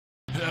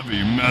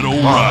Heavy metal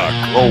My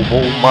rock.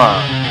 global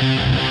mind.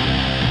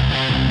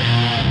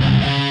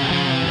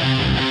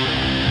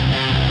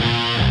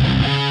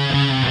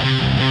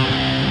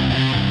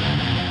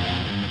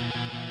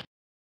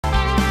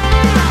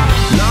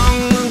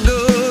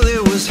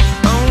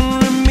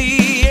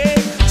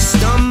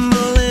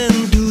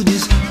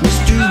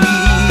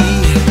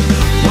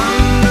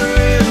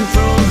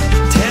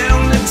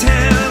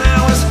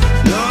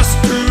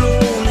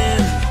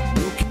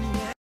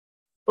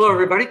 Hello,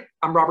 everybody.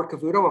 I'm Robert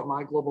Cavuto of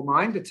My Global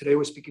Mind, and today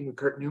we're speaking with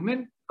Kurt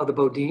Neumann of the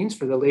BoDeans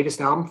for the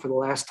latest album, For the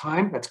Last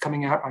Time, that's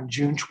coming out on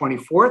June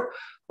 24th.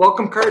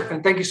 Welcome, Kurt,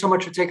 and thank you so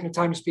much for taking the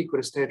time to speak with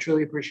us today. I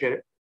truly appreciate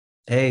it.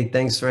 Hey,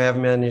 thanks for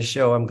having me on your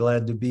show. I'm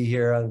glad to be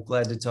here. I'm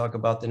glad to talk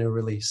about the new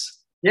release.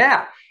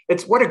 Yeah,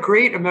 it's what a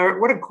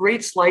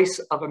great slice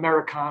of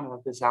Americana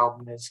this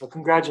album is. So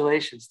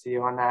congratulations to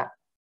you on that.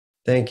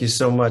 Thank you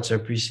so much. I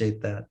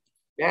appreciate that.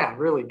 Yeah,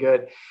 really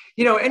good.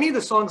 You know, any of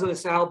the songs on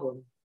this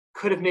album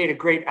could have made a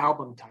great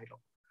album title.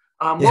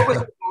 What was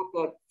it about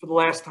that For the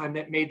Last Time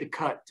that made the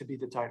cut to be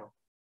the title?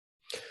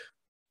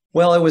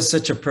 Well, it was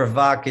such a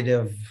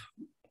provocative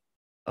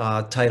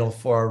title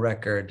for a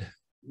record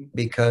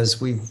because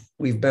we've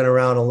been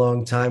around a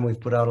long time. We've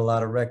put out a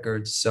lot of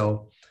records.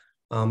 So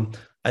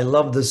I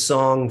love the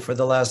song For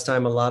the Last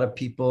Time. A lot of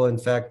people, in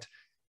fact,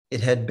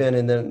 it had been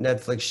in the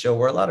Netflix show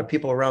where a lot of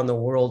people around the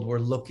world were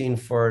looking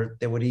for,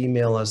 they would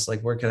email us like,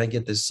 where can I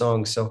get this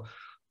song? So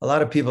a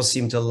lot of people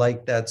seem to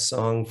like that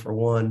song for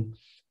one.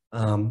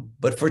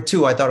 But for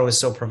two, I thought it was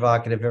so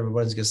provocative.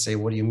 Everyone's going to say,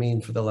 what do you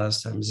mean for the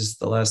last time? Is this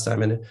the last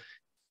time? And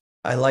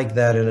I like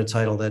that in a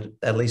title that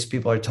at least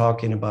people are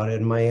talking about it.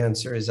 And my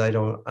answer is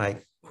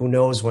who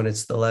knows when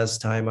it's the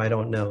last time? I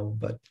don't know,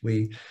 but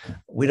we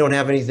don't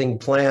have anything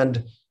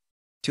planned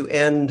to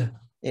end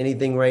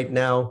anything right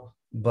now,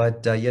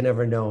 but you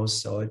never know.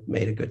 So it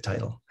made a good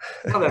title.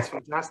 Oh, that's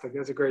fantastic.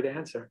 That's a great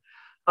answer.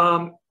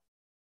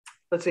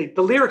 Let's see,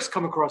 the lyrics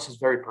come across as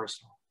very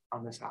personal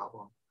on this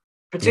album,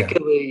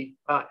 particularly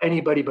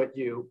Anybody But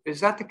You.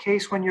 Is that the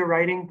case when you're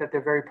writing, that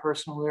they're very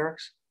personal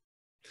lyrics?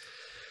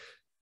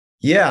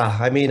 Yeah,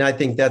 I mean, I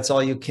think that's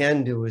all you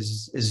can do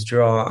is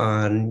draw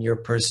on your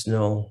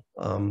personal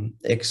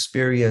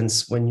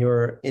experience when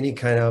you're any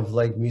kind of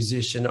like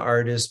musician,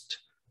 artist.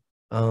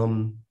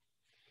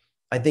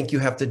 I think you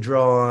have to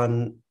draw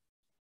on,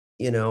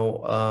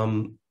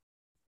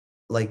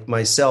 like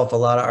myself, a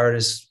lot of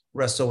artists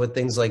wrestle with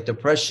things like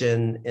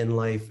depression in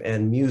life,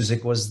 and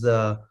music was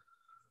the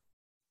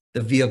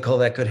vehicle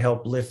that could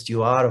help lift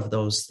you out of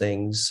those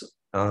things.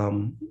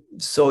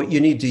 So you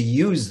need to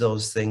use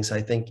those things,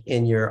 I think,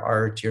 in your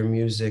art, your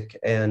music,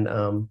 and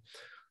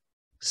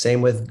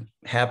same with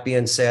happy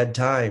and sad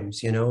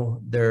times.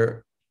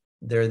 They're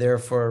there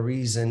for a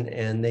reason,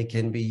 and they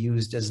can be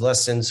used as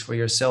lessons for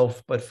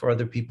yourself, but for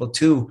other people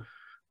too.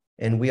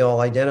 And we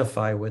all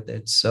identify with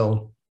it.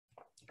 So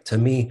to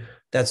me,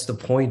 that's the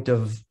point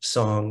of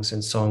songs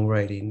and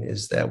songwriting,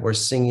 is that we're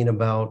singing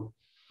about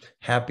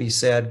happy,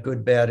 sad,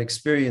 good, bad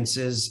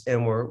experiences,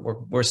 and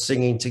we're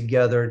singing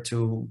together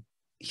to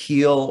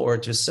heal or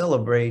to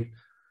celebrate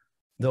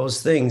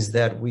those things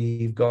that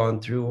we've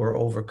gone through or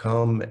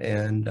overcome,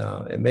 and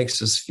it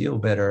makes us feel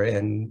better.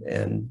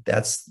 And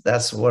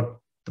that's what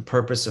the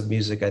purpose of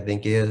music, I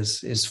think,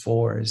 is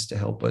to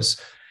help us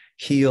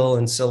heal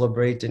and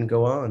celebrate and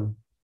go on.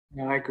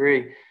 Yeah, I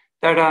agree.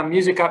 That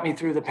music got me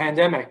through the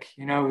pandemic.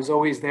 It was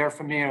always there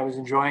for me. I was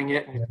enjoying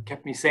it, and it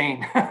kept me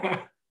sane.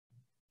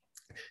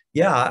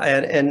 Yeah,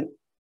 and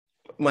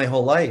my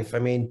whole life. I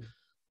mean,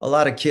 a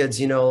lot of kids,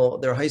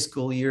 their high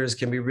school years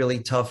can be really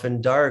tough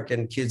and dark,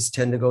 and kids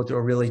tend to go through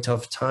a really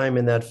tough time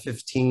in that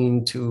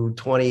 15 to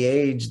 20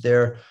 age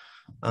there,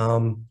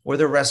 where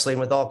they're wrestling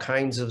with all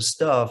kinds of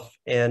stuff.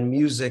 And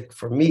music,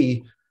 for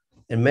me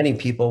and many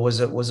people, was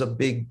a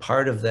big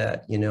part of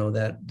that.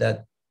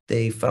 That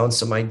they found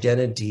some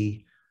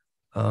identity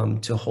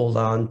to hold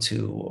on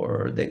to,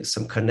 or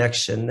some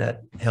connection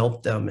that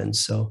helped them. And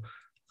so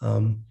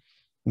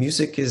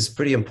music is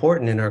pretty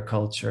important in our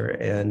culture,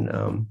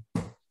 and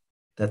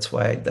that's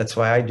why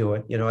I do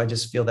it. I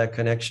just feel that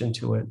connection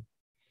to it.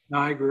 No,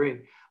 I agree.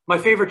 My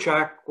favorite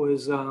track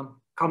was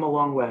Come a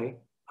Long Way.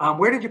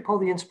 Where did you pull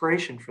the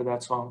inspiration for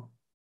that song?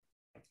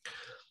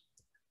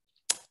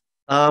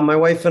 My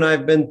wife and I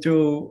have been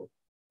through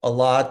a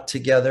lot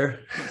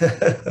together.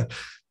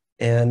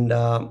 And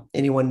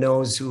anyone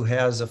knows who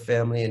has a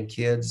family and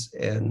kids,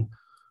 and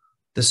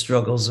the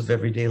struggles of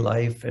everyday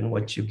life and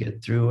what you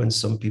get through. And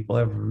some people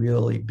have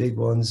really big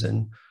ones,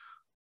 and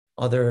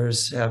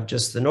others have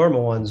just the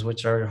normal ones,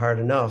 which are hard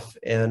enough.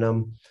 And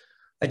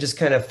I just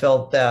kind of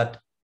felt that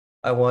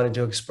I wanted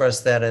to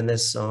express that in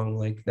this song,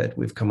 like that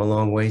we've come a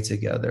long way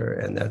together.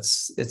 And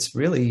it's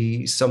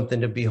really something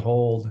to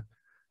behold,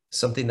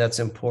 something that's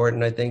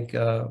important. I think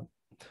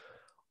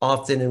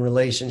often in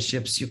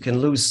relationships, you can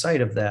lose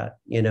sight of that,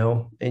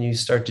 and you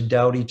start to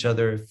doubt each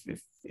other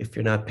if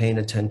you're not paying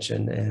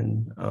attention.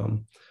 And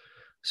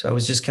so I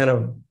was just kind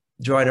of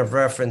drawing a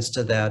reference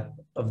to that,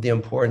 of the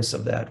importance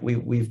of that.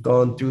 We've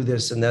gone through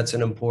this, and that's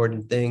an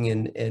important thing,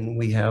 and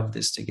we have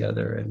this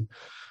together.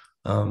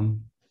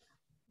 And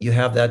you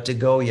have that to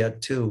go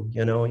yet too.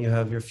 You know, you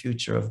have your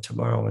future of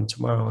tomorrow and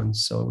tomorrow. And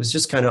so it was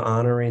just kind of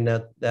honoring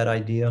that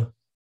idea.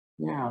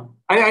 Yeah,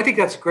 I think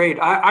that's great.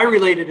 I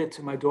related it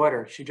to my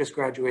daughter. She just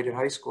graduated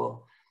high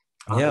school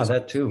Yeah, this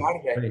that too.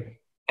 Saturday, Right.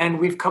 and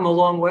we've come a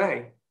long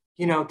way,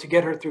 to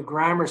get her through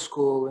grammar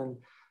school and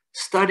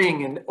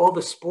studying and all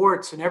the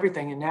sports and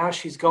everything. And now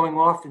she's going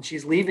off and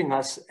she's leaving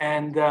us,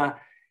 and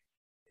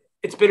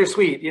it's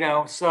bittersweet.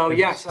 So It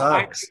yes,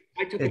 sucks.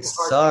 I took it It to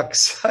heart.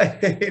 sucks. I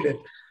hate it.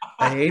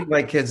 I hate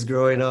my kids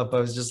growing up. I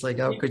was just like,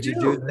 how Me could you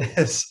do too.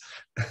 this?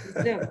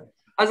 Me too.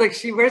 I was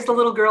like, where's the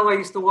little girl I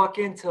used to walk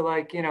into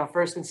like,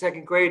 first and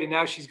second grade, and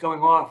now she's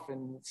going off.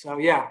 And so,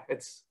 yeah,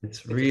 It's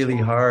it's a really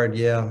challenge. hard,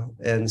 yeah.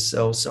 And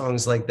so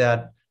songs like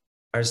that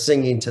are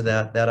singing to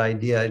that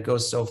idea. It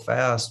goes so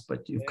fast,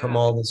 but you've come Yeah.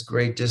 all this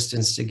great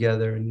distance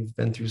together and you've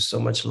been through so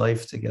much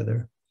life together.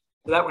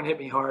 So that one hit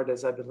me hard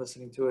as I've been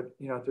listening to it,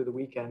 through the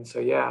weekend. So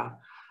yeah.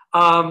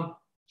 Um,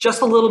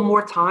 just a little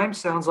more time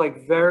sounds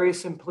like very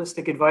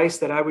simplistic advice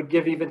that I would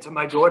give even to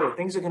my daughter.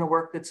 Things are going to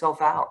work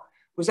itself out.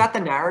 Was that the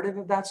narrative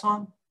of that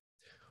song?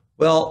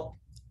 Well,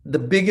 the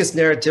biggest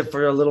narrative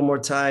for a little more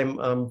time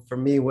for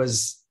me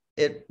was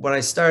it when I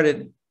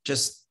started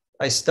just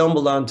I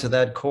stumbled onto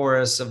that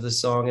chorus of the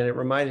song and it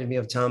reminded me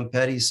of Tom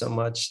Petty so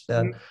much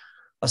that Mhm.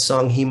 a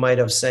song he might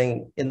have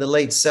sang in the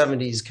late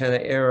 70s kind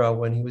of era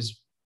when he was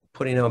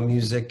putting out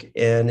music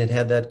and it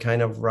had that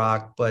kind of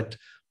rock, but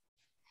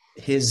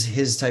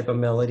his type of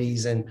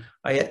melodies. And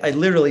I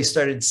literally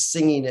started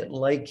singing it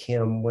like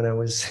him when I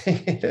was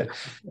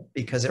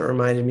because it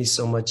reminded me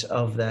so much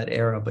of that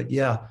era. But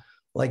yeah,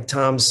 like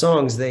Tom's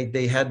songs,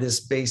 they had this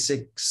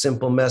basic,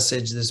 simple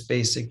message, this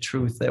basic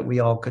truth that we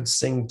all could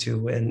sing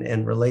to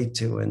and relate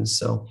to. And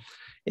so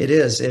it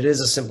is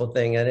a simple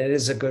thing and it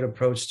is a good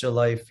approach to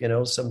life.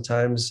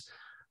 Sometimes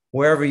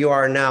wherever you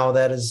are now,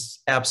 that is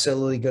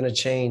absolutely going to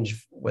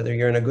change. Whether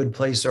you're in a good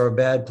place or a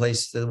bad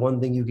place, the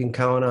one thing you can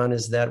count on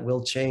is that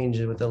will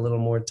change with a little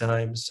more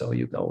time. So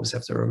you always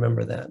have to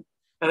remember that.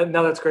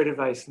 No, that's great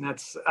advice, and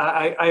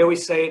I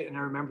always say it and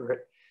I remember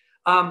it.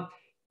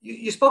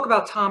 You spoke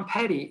about Tom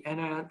Petty, and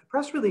the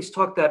press release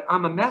talked that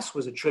 "I'm a Mess"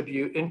 was a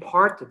tribute in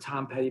part to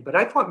Tom Petty, but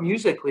I thought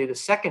musically the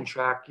second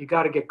track, "You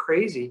Got to Get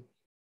Crazy,"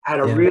 had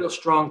a Yeah. real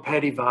strong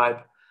Petty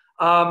vibe.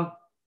 Um,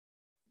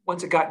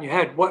 Once it got in your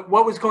head, what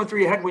was going through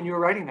your head when you were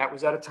writing that?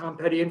 Was that a Tom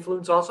Petty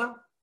influence also?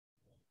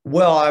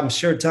 Well, I'm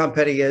sure Tom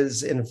Petty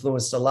has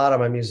influenced a lot of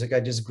my music. I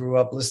just grew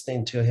up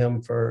listening to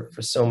him for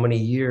so many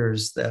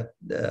years that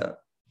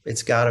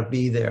it's got to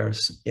be there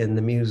in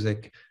the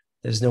music.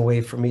 There's no way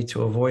for me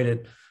to avoid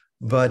it.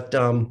 But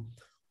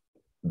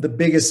the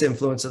biggest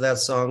influence of that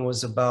song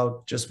was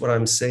about just what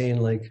I'm saying.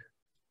 Like,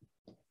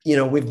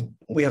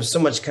 we have so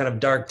much kind of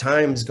dark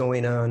times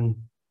going on,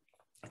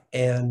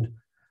 and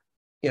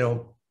you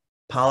know,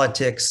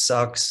 politics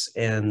sucks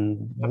and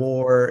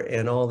war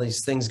and all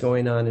these things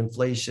going on,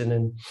 inflation.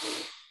 And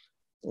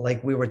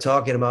like we were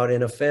talking about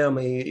in a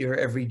family, your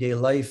everyday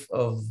life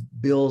of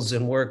bills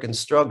and work and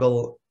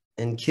struggle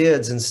and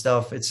kids and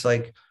stuff, it's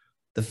like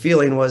the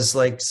feeling was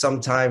like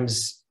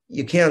sometimes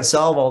you can't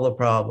solve all the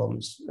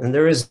problems and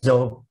there is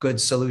no good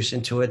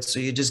solution to it. So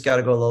you just got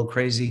to go a little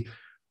crazy.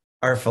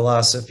 Our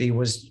philosophy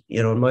was,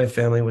 in my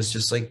family was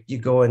just like, you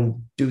go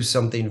and do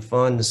something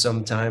fun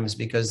sometimes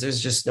because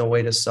there's just no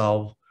way to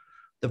solve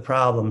the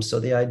problem. So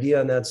the idea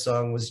in that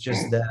song was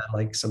just that,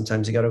 like,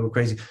 sometimes you got to go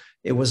crazy.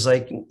 It was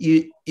like,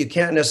 you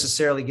can't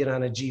necessarily get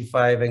on a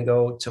G5 and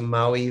go to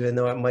Maui, even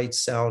though it might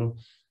sound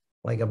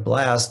like a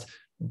blast,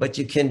 but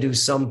you can do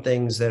some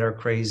things that are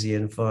crazy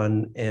and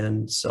fun.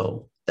 And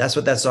so that's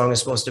what that song is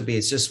supposed to be.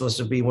 It's just supposed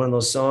to be one of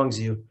those songs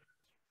you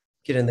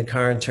get in the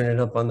car and turn it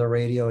up on the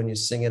radio and you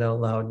sing it out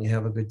loud and you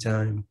have a good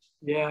time.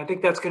 Yeah, I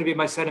think that's going to be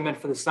my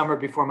sentiment for the summer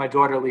before my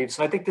daughter leaves.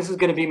 So I think this is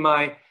going to be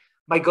my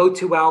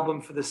go-to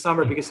album for the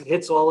summer because it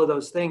hits all of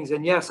those things.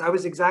 And yes, I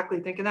was exactly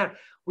thinking that.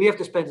 We have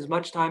to spend as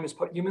much time as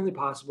humanly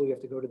possible. We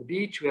have to go to the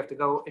beach. We have to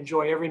go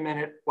enjoy every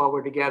minute while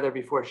we're together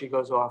before she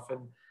goes off.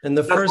 And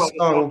the That's why first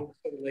this album song,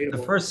 is so the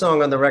relatable. first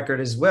song on the record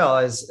as well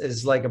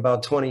is like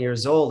about 20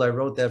 years old. I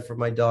wrote that for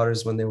my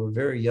daughters when they were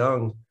very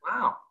young,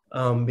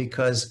 Wow.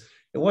 because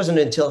it wasn't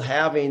until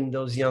having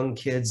those young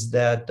kids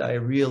that I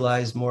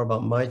realized more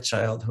about my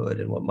childhood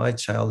and what my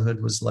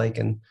childhood was like.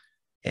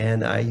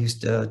 And I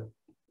used to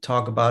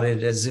talk about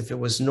it as if it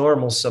was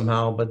normal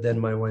somehow, but then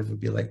my wife would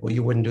be like, well,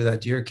 you wouldn't do that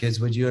to your kids,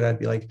 would you? And I'd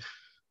be like,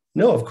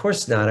 no, of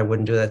course not. I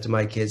wouldn't do that to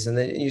my kids. And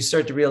then you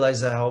start to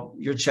realize how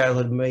your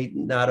childhood may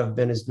not have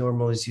been as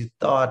normal as you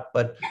thought.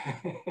 But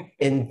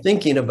in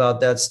thinking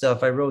about that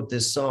stuff, I wrote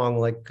this song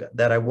like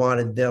that. I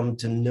wanted them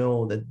to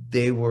know that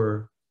they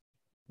were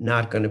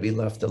not going to be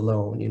left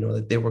alone,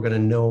 that they were going to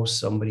know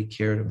somebody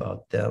cared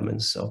about them.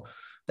 And so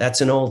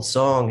that's an old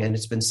song and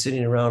it's been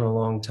sitting around a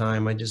long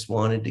time. I just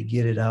wanted to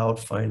get it out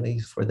finally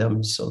for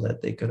them so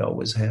that they could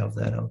always have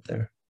that out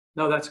there.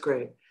 No, that's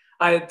great.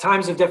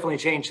 Times have definitely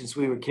changed since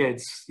we were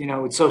kids,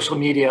 with social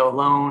media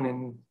alone.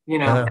 And,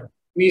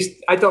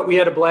 I thought we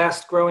had a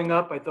blast growing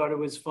up. I thought it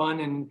was fun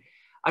and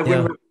I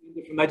wouldn't Yeah. recommend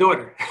it for my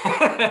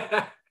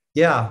daughter.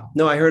 Yeah,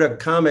 no, I heard a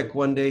comic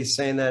one day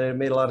saying that it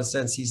made a lot of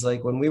sense. He's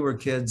like, when we were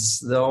kids,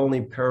 the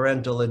only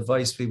parental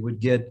advice we would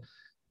get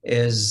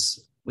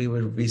is we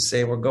would be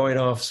saying we're going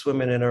off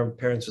swimming, and our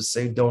parents would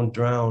say, "Don't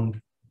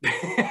drown."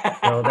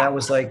 That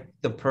was like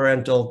the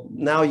parental.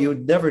 Now you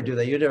would never do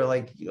that. You'd never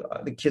like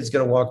the kid's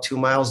gonna walk 2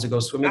 miles to go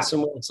swimming Yeah.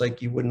 somewhere. It's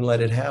like you wouldn't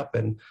let it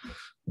happen.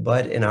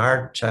 But in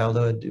our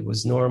childhood, it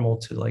was normal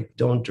to like,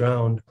 don't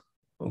drown.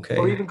 Or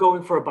Okay. even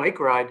going for a bike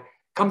ride.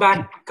 Come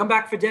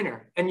back for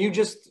dinner. And you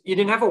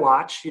didn't have a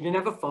watch, you didn't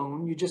have a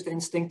phone, you just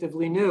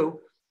instinctively knew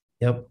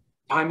Yep.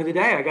 time of the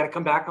day. I got to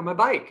come back on my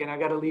bike and I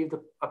got to leave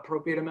the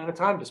appropriate amount of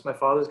time. Just my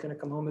father's going to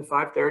come home at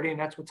 5:30 and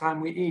that's what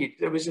time we eat.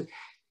 It was,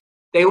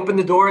 they opened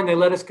the door and they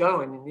let us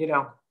go. And,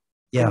 couldn't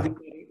Yeah. do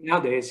that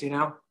nowadays, got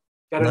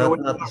to know Not what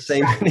not the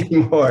same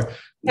anymore.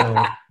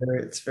 No,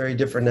 it's very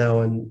different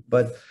now. And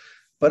but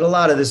a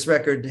lot of this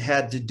record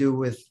had to do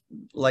with,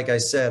 like I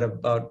said,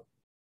 about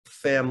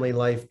family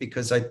life,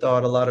 because I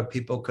thought a lot of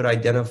people could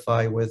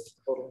identify with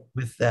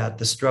that,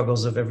 the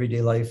struggles of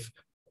everyday life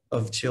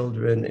of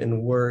children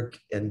and work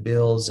and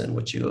bills and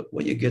what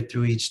you get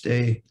through each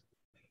day.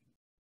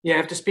 Yeah,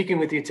 after speaking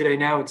with you today,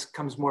 now it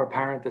comes more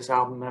apparent, this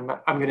album, and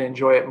I'm going to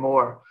enjoy it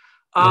more.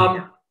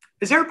 Yeah.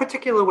 Is there a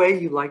particular way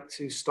you like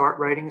to start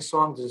writing a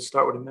song? Does it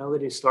start with a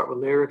melody, start with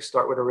lyrics,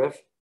 start with a riff?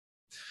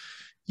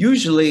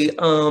 Usually,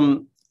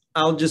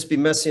 I'll just be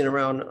messing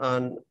around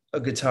on a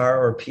guitar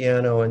or a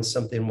piano and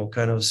something will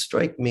kind of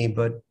strike me.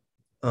 But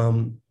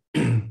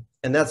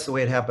and that's the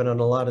way it happened on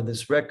a lot of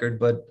this record.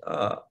 But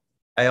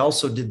I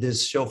also did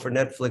this show for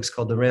Netflix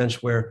called The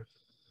Ranch, where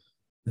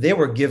they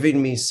were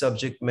giving me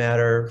subject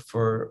matter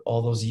for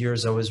all those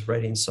years I was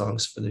writing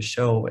songs for the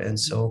show. And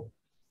so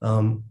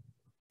um,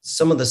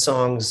 some of the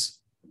songs,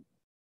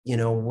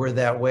 were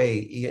that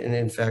way. And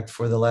in fact,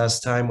 For the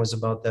Last Time was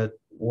about that.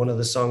 One of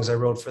the songs I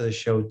wrote for the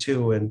show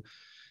too. And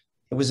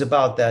it was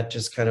about that,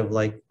 just kind of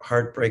like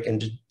heartbreak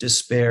and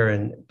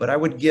despair. But I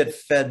would get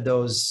fed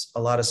a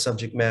lot of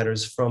subject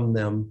matters from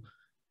them.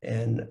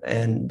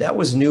 And that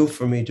was new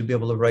for me to be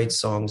able to write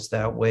songs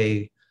that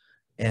way.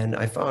 And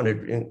I found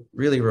it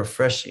really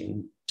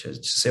refreshing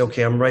to say,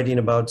 okay, I'm writing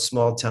about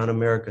small town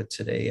America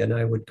today. And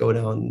I would go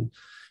down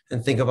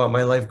and think about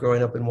my life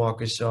growing up in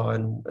Waukesha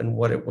and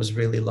what it was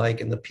really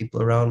like and the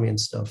people around me and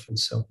stuff. And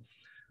so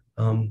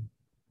um,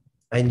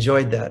 I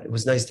enjoyed that. It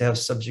was nice to have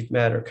subject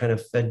matter kind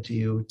of fed to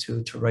you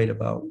to write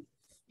about.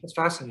 That's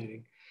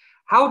fascinating.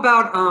 How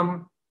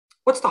about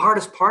what's the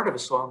hardest part of a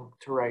song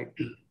to write?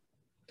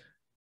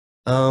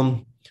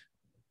 Um,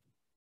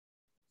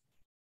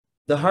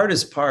 the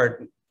hardest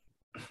part,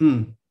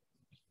 I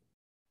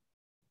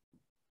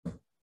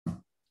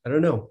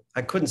don't know.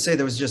 I couldn't say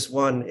there was just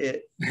one.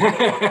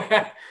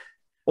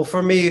 Well,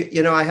 for me,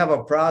 I have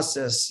a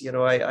process.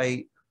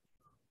 I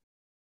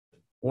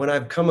when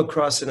I've come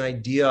across an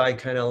idea,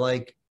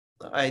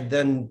 I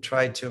then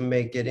try to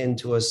make it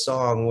into a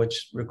song,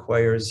 which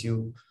requires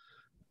you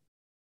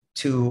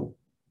to,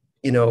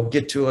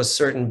 get to a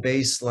certain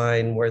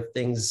baseline where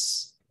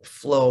things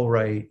flow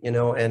right,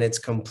 and it's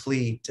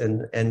complete.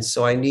 And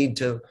so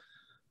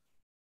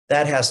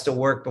that has to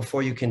work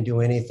before you can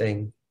do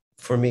anything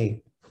for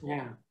me.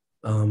 Yeah.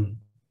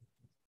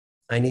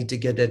 I need to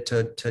get it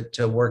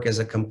to work as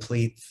a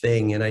complete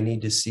thing, and I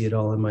need to see it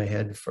all in my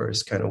head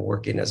first, kind of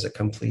working as a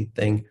complete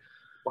thing.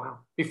 Wow.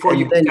 Before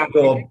And you then you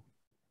go,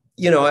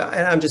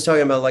 I'm just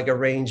talking about like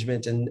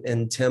arrangement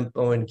and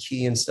tempo and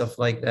key and stuff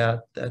like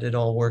that it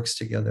all works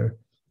together.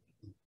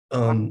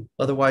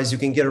 Otherwise, you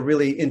can get a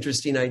really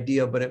interesting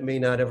idea, but it may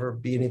not ever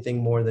be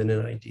anything more than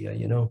an idea,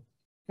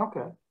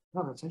 Okay.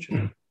 No, that's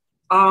interesting.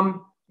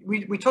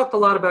 We talked a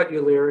lot about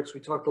your lyrics. We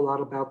talked a lot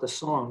about the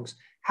songs.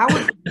 How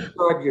would you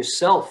describe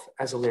yourself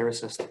as a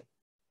lyricist?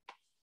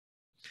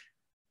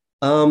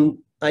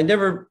 I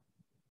never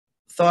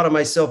thought of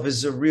myself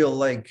as a real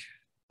Bob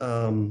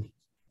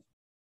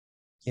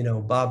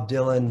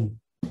Dylan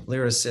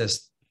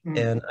lyricist.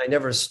 And I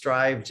never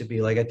strive to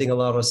be like, I think a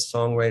lot of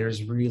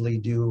songwriters really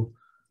do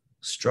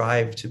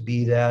strive to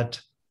be that.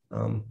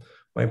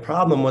 My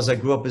problem was I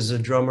grew up as a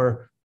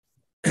drummer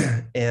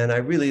and I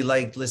really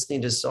liked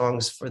listening to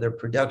songs for their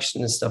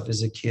production and stuff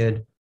as a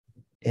kid.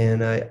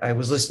 And I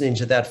was listening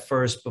to that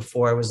first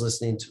before I was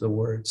listening to the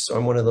words. So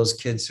I'm one of those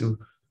kids who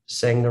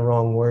sang the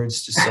wrong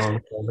words to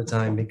songs all the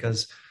time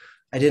because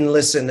I didn't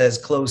listen as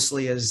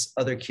closely as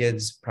other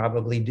kids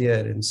probably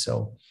did. And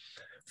so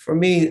for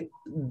me,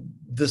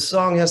 the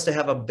song has to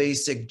have a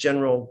basic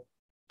general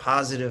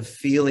positive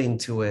feeling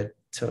to it,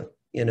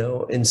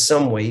 in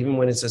some way. Even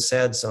when it's a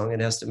sad song, it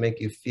has to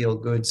make you feel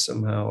good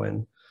somehow.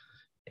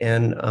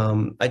 And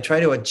I try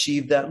to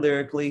achieve that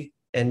lyrically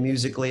and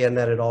musically, and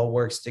that it all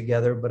works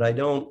together. But I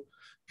don't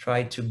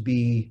try to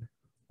be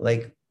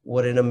like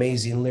what an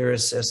amazing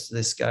lyricist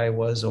this guy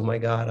was. Oh my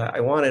God, I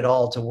want it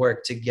all to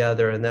work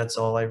together. And that's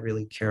all I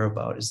really care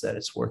about, is that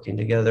it's working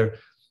together.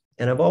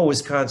 And I've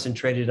always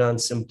concentrated on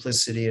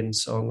simplicity in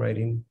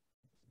songwriting.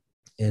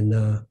 And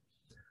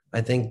I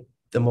think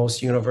the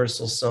most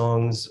universal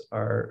songs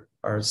are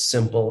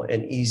simple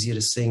and easy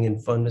to sing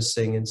and fun to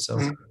sing. And so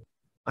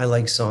I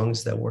like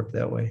songs that work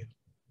that way.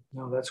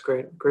 No, that's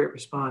great. Great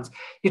response.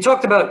 You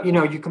talked about,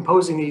 you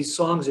composing these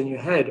songs in your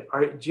head.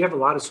 Do you have a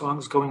lot of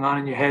songs going on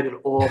in your head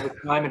all the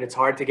time and it's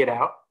hard to get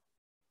out?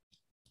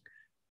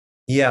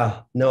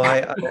 Yeah, no,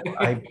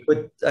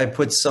 I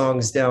put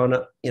songs down,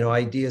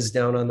 ideas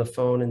down on the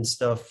phone and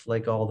stuff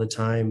like all the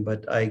time,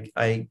 but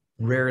I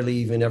rarely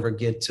even ever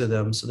get to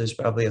them. So there's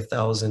probably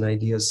 1,000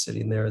 ideas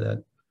sitting there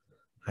that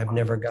I've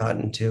never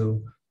gotten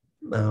to.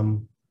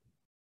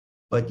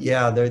 But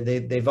yeah,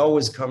 they've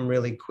always come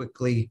really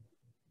quickly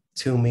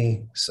to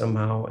me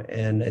somehow,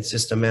 and it's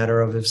just a matter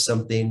of if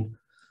something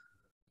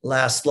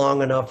lasts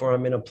long enough or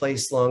I'm in a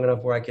place long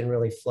enough where I can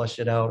really flush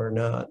it out or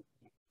not.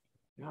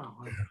 Yeah,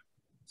 well,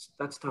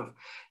 that's tough.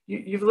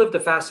 You've lived a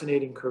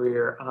fascinating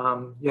career.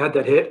 You had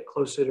that hit,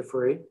 Closer to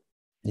Free.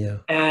 Yeah.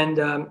 And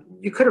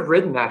you could have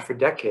ridden that for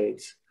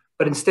decades,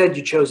 but instead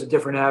you chose a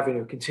different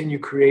avenue, continue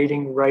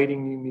creating,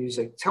 writing new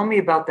music. Tell me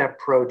about that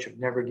approach of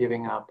never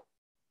giving up.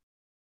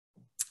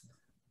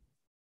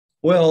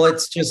 Well,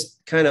 it's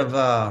just kind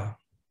of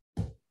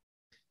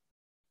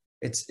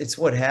it's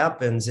what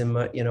happens in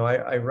my,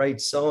 I write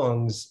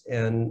songs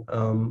and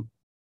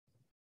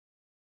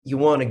you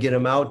want to get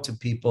them out to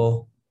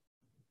people.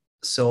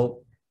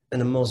 So in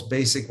the most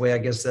basic way, I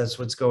guess that's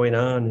what's going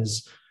on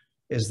is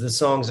the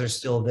songs are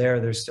still there.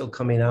 They're still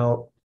coming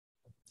out.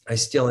 I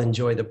still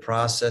enjoy the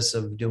process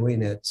of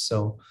doing it.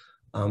 So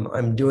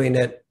I'm doing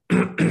it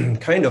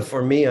kind of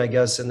for me, I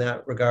guess, in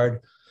that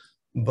regard.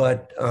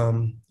 But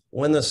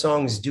when the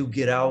songs do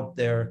get out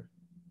there,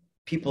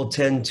 people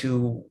tend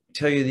to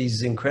tell you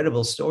these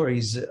incredible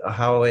stories,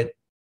 how it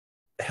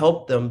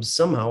helped them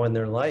somehow in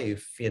their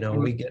life.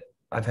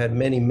 I've had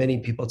many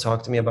people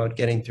talk to me about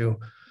getting through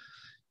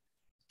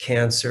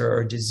cancer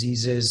or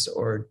diseases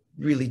or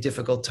really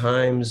difficult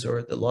times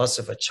or the loss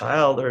of a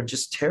child or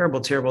just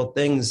terrible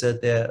things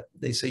that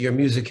they say your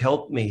music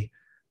helped me.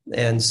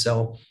 And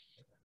so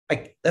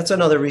that's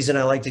another reason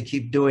I like to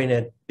keep doing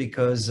it,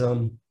 because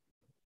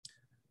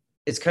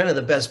it's kind of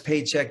the best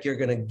paycheck you're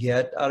going to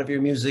get out of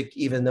your music,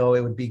 even though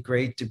it would be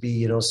great to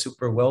be,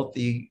 super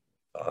wealthy.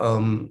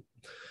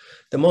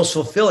 The most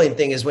fulfilling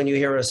thing is when you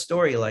hear a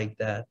story like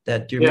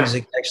that your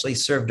music actually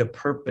served a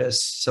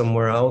purpose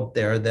somewhere out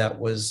there that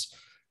was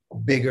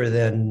bigger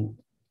than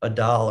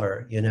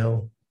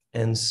 $1,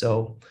 And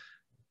so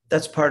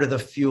that's part of the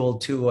fuel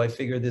too. I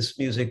figure this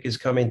music is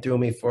coming through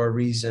me for a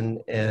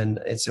reason, and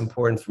it's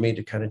important for me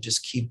to kind of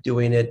just keep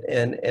doing it,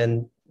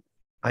 and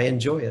I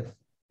enjoy it.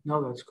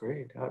 No, that's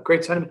great.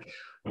 Great sentiment.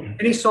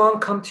 Any song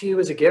come to you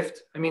as a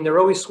gift? I mean, they're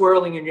always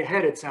swirling in your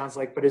head, it sounds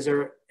like, but is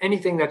there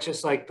anything that's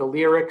just like the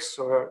lyrics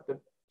or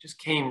just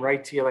came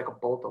right to you like a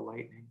bolt of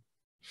lightning?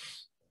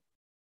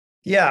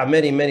 Yeah,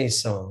 many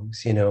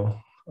songs,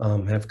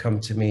 have come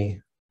to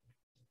me.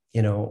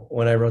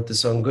 When I wrote the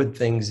song Good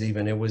Things,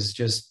 even, it was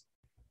just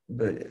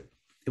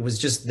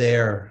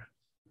there.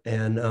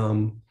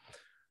 And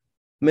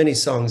many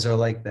songs are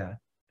like that.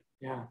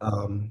 Yeah.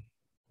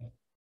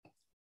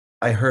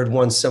 I heard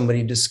once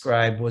somebody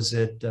describe, was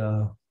it,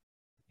 can't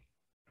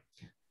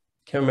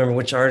remember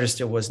which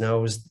artist it was now.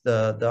 It was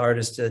the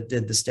artist that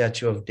did the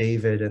Statue of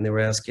David, and they were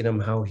asking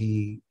him how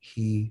he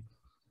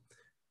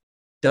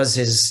does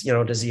his,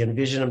 does he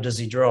envision them? Does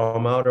he draw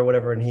them out or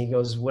whatever? And he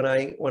goes, when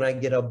I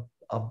get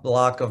a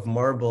block of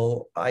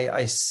marble,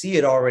 I see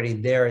it already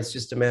there. It's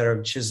just a matter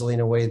of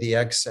chiseling away the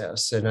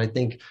excess. And I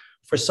think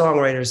for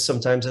songwriters,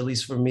 sometimes, at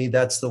least for me,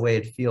 that's the way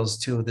it feels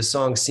too. The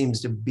song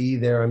seems to be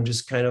there. I'm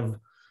just kind of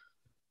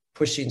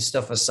pushing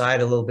stuff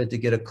aside a little bit to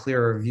get a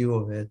clearer view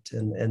of it.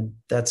 And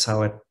that's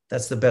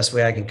the best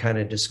way I can kind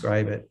of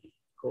describe it.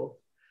 Cool.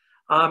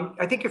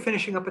 I think you're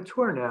finishing up a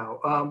tour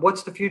now.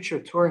 What's the future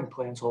touring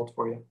plans hold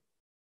for you?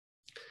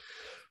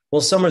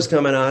 Well, summer's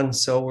coming on,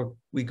 so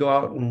we go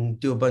out and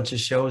do a bunch of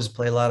shows,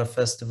 play a lot of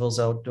festivals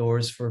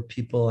outdoors for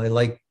people. I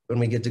like when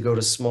we get to go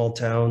to small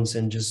towns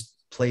and just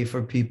play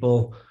for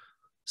people.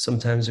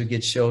 Sometimes we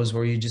get shows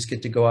where you just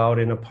get to go out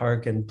in a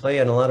park and play,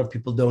 and a lot of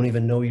people don't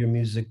even know your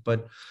music,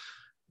 but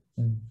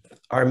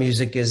our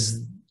music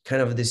is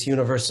kind of this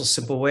universal,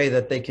 simple way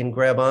that they can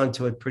grab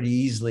onto it pretty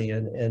easily.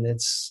 And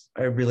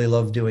I really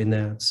love doing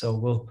that. So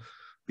we'll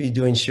be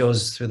doing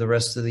shows through the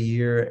rest of the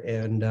year.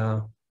 And,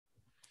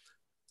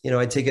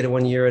 I take it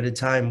 1 year at a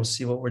time. We'll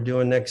see what we're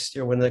doing next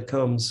year when that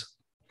comes.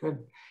 Good.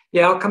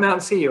 Yeah, I'll come out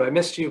and see you. I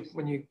missed you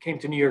when you came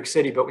to New York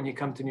City, but when you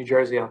come to New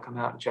Jersey, I'll come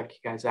out and check you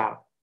guys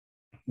out.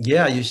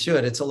 Yeah, you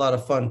should. It's a lot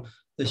of fun.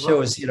 The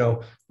show is,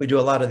 we do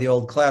a lot of the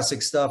old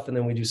classic stuff, and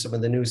then we do some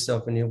of the new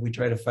stuff, and we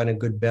try to find a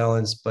good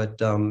balance. But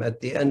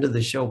at the end of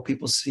the show,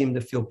 people seem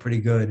to feel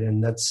pretty good.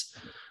 And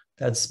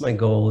that's my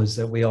goal, is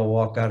that we all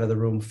walk out of the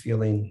room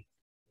feeling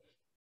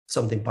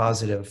something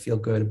positive, feel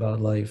good about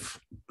life.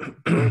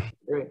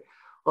 Great.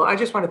 Well, I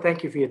just want to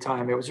thank you for your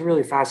time. It was a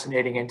really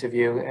fascinating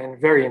interview and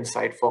very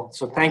insightful.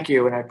 So thank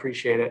you, and I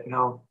appreciate it. And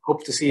I'll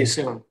hope to see you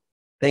soon.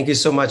 Thank you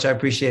so much. I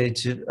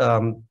appreciate it.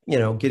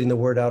 Getting the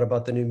word out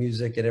about the new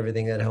music and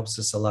everything, that helps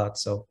us a lot.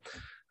 So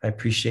I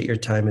appreciate your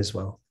time as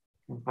well.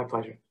 My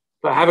pleasure.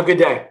 But have a good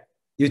day.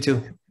 You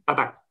too.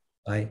 Bye-bye.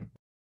 Bye.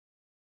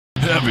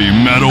 Heavy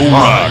metal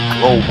rock.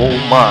 Global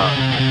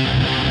mind.